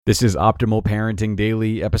This is Optimal Parenting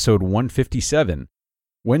Daily, episode 157,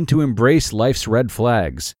 When to Embrace Life's Red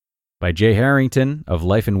Flags, by Jay Harrington of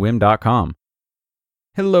lifeandwhim.com.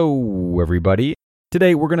 Hello, everybody.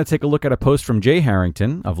 Today, we're going to take a look at a post from Jay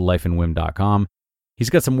Harrington of lifeandwhim.com. He's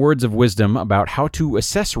got some words of wisdom about how to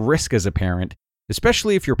assess risk as a parent,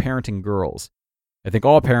 especially if you're parenting girls. I think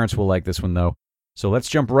all parents will like this one, though. So let's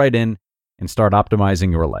jump right in and start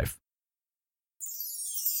optimizing your life.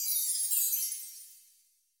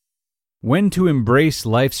 When to Embrace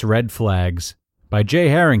Life's Red Flags, by Jay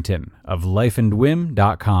Harrington of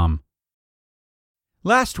lifeandwhim.com.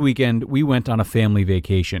 Last weekend, we went on a family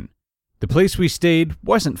vacation. The place we stayed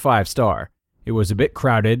wasn't 5-star. It was a bit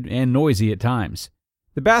crowded and noisy at times.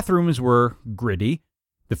 The bathrooms were gritty.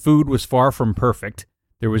 The food was far from perfect.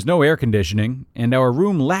 There was no air conditioning, and our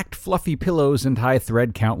room lacked fluffy pillows and high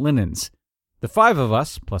thread count linens. The 5 of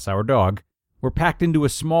us, plus our dog, were packed into a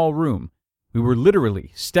small room. We were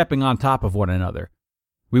literally stepping on top of one another.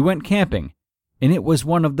 We went camping, and it was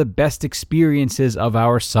one of the best experiences of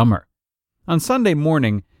our summer. On Sunday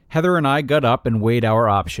morning, Heather and I got up and weighed our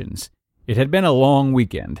options. It had been a long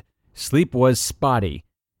weekend. Sleep was spotty,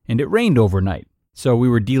 and it rained overnight, so we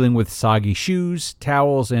were dealing with soggy shoes,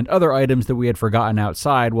 towels, and other items that we had forgotten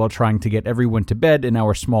outside while trying to get everyone to bed in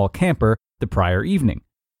our small camper the prior evening.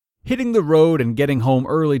 Hitting the road and getting home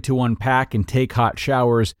early to unpack and take hot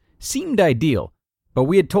showers seemed ideal, but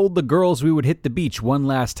we had told the girls we would hit the beach one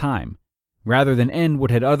last time. Rather than end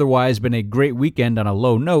what had otherwise been a great weekend on a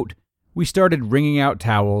low note, we started wringing out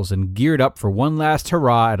towels and geared up for one last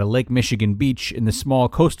hurrah at a Lake Michigan beach in the small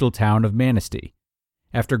coastal town of Manistee.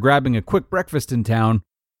 After grabbing a quick breakfast in town,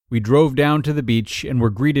 we drove down to the beach and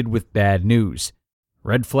were greeted with bad news.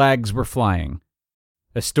 Red flags were flying.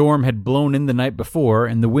 A storm had blown in the night before,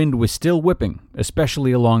 and the wind was still whipping,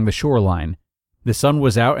 especially along the shoreline. The sun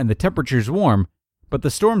was out and the temperatures warm, but the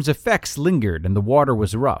storm's effects lingered and the water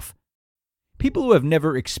was rough. People who have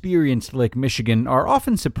never experienced Lake Michigan are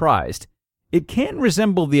often surprised. It can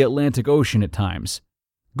resemble the Atlantic Ocean at times.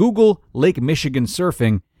 Google Lake Michigan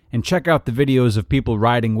surfing and check out the videos of people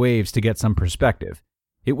riding waves to get some perspective.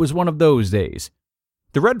 It was one of those days.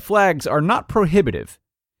 The red flags are not prohibitive.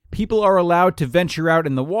 People are allowed to venture out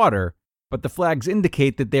in the water, but the flags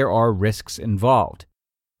indicate that there are risks involved.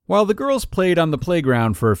 While the girls played on the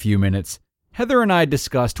playground for a few minutes, Heather and I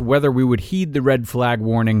discussed whether we would heed the red flag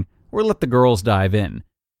warning or let the girls dive in.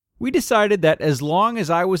 We decided that as long as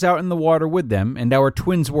I was out in the water with them and our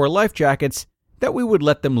twins wore life jackets, that we would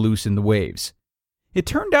let them loose in the waves. It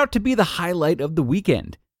turned out to be the highlight of the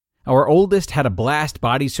weekend. Our oldest had a blast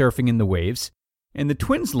body surfing in the waves, and the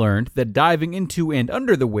twins learned that diving into and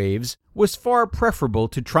under the waves was far preferable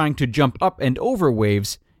to trying to jump up and over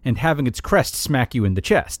waves and having its crest smack you in the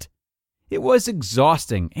chest. It was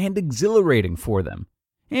exhausting and exhilarating for them,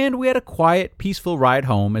 and we had a quiet, peaceful ride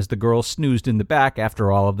home as the girls snoozed in the back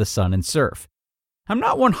after all of the sun and surf. I'm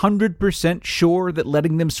not 100% sure that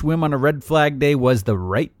letting them swim on a red flag day was the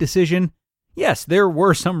right decision. Yes, there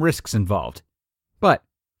were some risks involved, but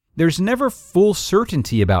there's never full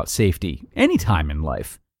certainty about safety anytime in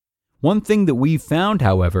life. One thing that we've found,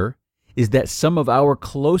 however, is that some of our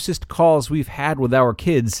closest calls we've had with our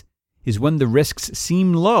kids is when the risks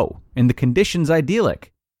seem low and the conditions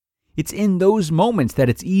idyllic. It's in those moments that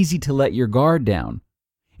it's easy to let your guard down.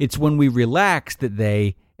 It's when we relax that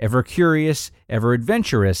they, ever curious, ever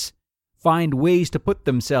adventurous, find ways to put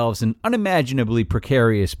themselves in unimaginably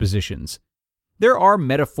precarious positions. There are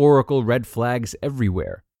metaphorical red flags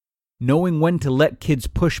everywhere. Knowing when to let kids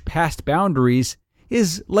push past boundaries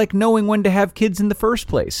is like knowing when to have kids in the first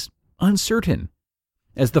place. Uncertain.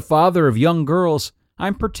 As the father of young girls,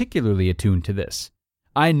 I'm particularly attuned to this.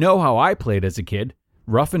 I know how I played as a kid,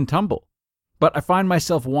 rough and tumble, but I find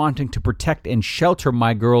myself wanting to protect and shelter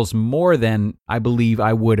my girls more than I believe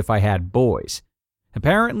I would if I had boys.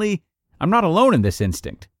 Apparently, I'm not alone in this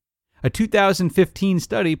instinct. A 2015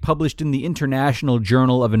 study published in the International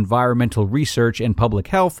Journal of Environmental Research and Public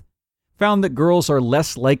Health found that girls are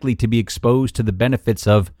less likely to be exposed to the benefits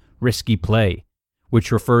of risky play, which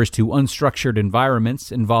refers to unstructured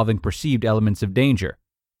environments involving perceived elements of danger.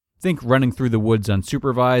 Think running through the woods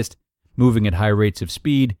unsupervised, moving at high rates of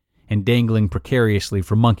speed, and dangling precariously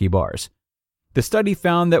from monkey bars. The study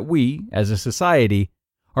found that we, as a society,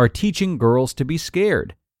 are teaching girls to be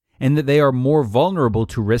scared, and that they are more vulnerable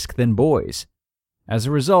to risk than boys. As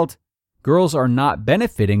a result, girls are not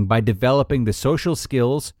benefiting by developing the social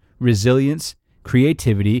skills, resilience,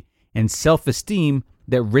 creativity, and self-esteem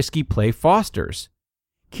that risky play fosters.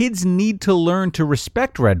 Kids need to learn to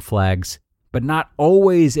respect red flags, but not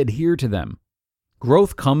always adhere to them.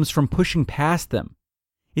 Growth comes from pushing past them.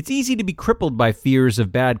 It's easy to be crippled by fears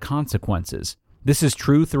of bad consequences. This is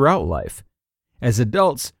true throughout life. As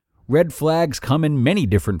adults, red flags come in many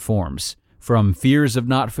different forms, from fears of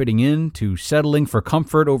not fitting in to settling for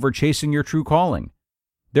comfort over chasing your true calling.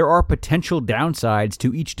 There are potential downsides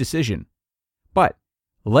to each decision. But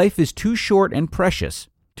life is too short and precious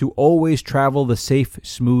to always travel the safe,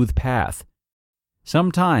 smooth path.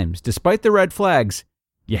 Sometimes, despite the red flags,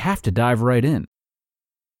 you have to dive right in.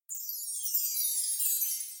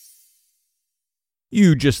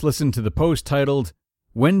 You just listened to the post titled,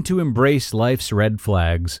 When to Embrace Life's Red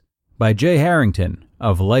Flags by Jay Harrington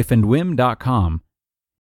of lifeandwhim.com.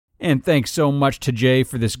 And thanks so much to Jay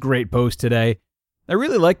for this great post today. I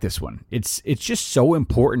really like this one. It's just so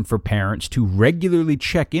important for parents to regularly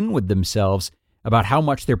check in with themselves about how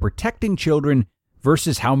much they're protecting children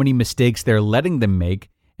versus how many mistakes they're letting them make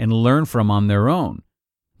and learn from on their own.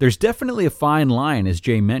 There's definitely a fine line, as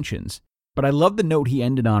Jay mentions, but I love the note he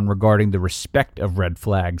ended on regarding the respect of red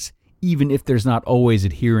flags, even if there's not always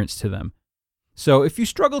adherence to them. So if you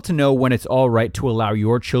struggle to know when it's all right to allow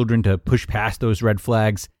your children to push past those red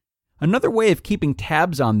flags, another way of keeping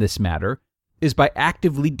tabs on this matter is by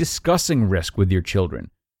actively discussing risk with your children.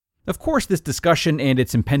 Of course, this discussion and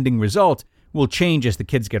its impending result will change as the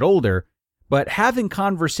kids get older, but having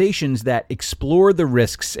conversations that explore the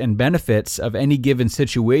risks and benefits of any given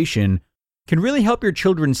situation can really help your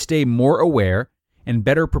children stay more aware and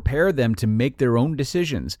better prepare them to make their own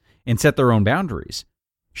decisions and set their own boundaries.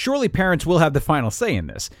 Surely parents will have the final say in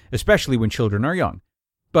this, especially when children are young.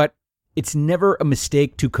 But it's never a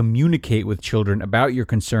mistake to communicate with children about your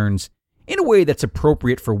concerns in a way that's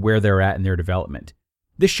appropriate for where they're at in their development.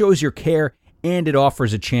 This shows your care and it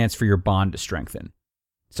offers a chance for your bond to strengthen.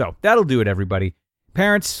 So that'll do it, everybody.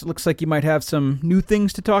 Parents, looks like you might have some new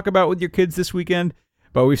things to talk about with your kids this weekend,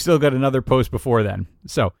 but we've still got another post before then.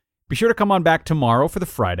 So be sure to come on back tomorrow for the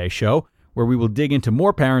Friday show, where we will dig into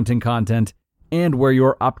more parenting content and where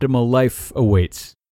your optimal life awaits.